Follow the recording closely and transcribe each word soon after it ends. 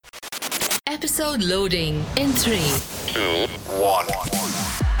Episode loading in 3, 2, 1.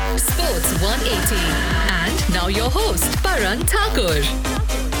 Sports 180. And now your host, Paran Thakur.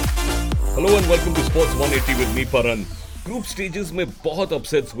 Hello and welcome to Sports 180 with me, Paran. Group stages में बहुत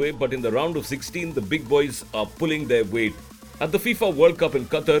upsets हुए, but in the round of 16, the big boys are pulling their weight. At the FIFA World Cup in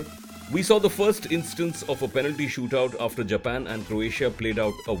Qatar, we saw the first instance of a penalty shootout after Japan and Croatia played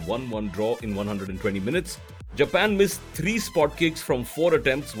out a 1-1 draw in 120 minutes. Japan missed 3 spot kicks from 4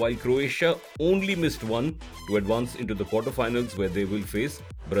 attempts, while Croatia only missed 1 to advance into the quarterfinals where they will face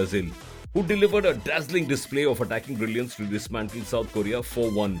Brazil, who delivered a dazzling display of attacking brilliance to dismantle South Korea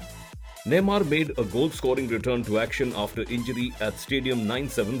 4-1. Neymar made a goal-scoring return to action after injury at Stadium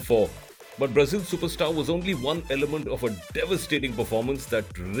 974. But Brazil's superstar was only one element of a devastating performance that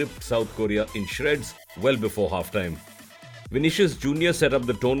ripped South Korea in shreds well before halftime. Vinicius Jr. set up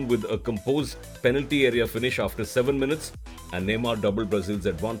the tone with a composed penalty area finish after 7 minutes, and Neymar doubled Brazil's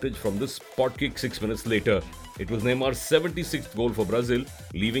advantage from the spot kick 6 minutes later. It was Neymar's 76th goal for Brazil,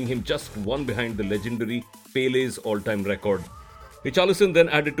 leaving him just one behind the legendary Pele's all-time record. Richarlison then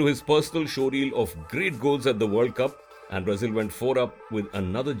added to his personal showreel of great goals at the World Cup, and Brazil went 4-up with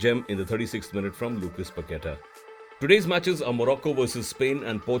another gem in the 36th minute from Lucas Paqueta. Today's matches are Morocco versus Spain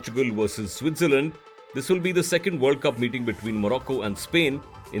and Portugal versus Switzerland. This will be the second World Cup meeting between Morocco and Spain.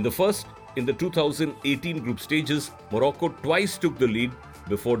 In the first, in the 2018 group stages, Morocco twice took the lead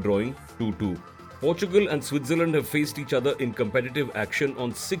before drawing 2-2. Portugal and Switzerland have faced each other in competitive action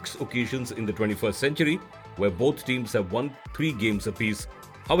on 6 occasions in the 21st century, where both teams have won 3 games apiece.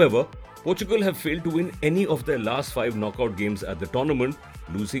 However, Portugal have failed to win any of their last 5 knockout games at the tournament,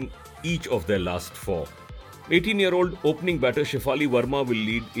 losing each of their last 4. 18-year-old opening batter Shefali Verma will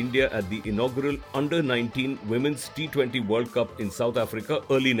lead India at the inaugural Under-19 Women's T20 World Cup in South Africa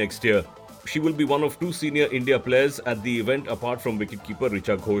early next year. She will be one of 2 senior India players at the event apart from wicketkeeper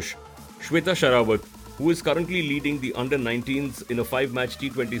Richa Ghosh. Shweta Sharawat, who is currently leading the Under-19s in a 5-match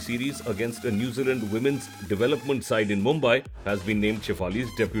T20 series against a New Zealand women's development side in Mumbai, has been named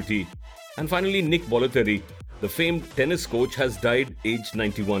Shefali's deputy. And finally, Nick Bollettieri, the famed tennis coach, has died aged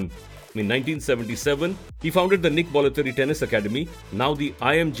 91. In 1977, he founded the Nick Bollettieri Tennis Academy, now the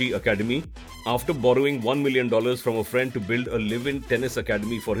IMG Academy, after borrowing $1 million from a friend to build a live-in tennis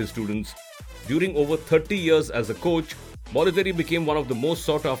academy for his students. During over 30 years as a coach, Bollettieri became one of the most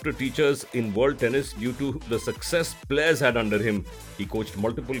sought-after teachers in world tennis due to the success players had under him. He coached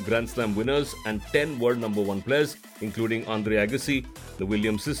multiple Grand Slam winners and 10 world number 1 players, including Andre Agassi, the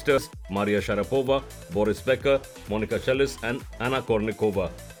Williams sisters, Maria Sharapova, Boris Becker, Monica Seles and Anna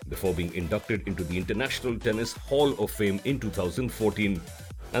Kournikova, before being inducted into the International Tennis Hall of Fame in 2014.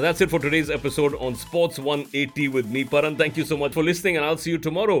 And that's it for today's episode on Sports 180 with me, Paran. Thank you so much for listening, and I'll see you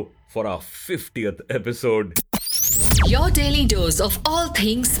tomorrow for our 50th episode. Your daily dose of all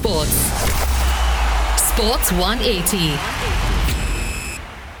things sports. Sports 180.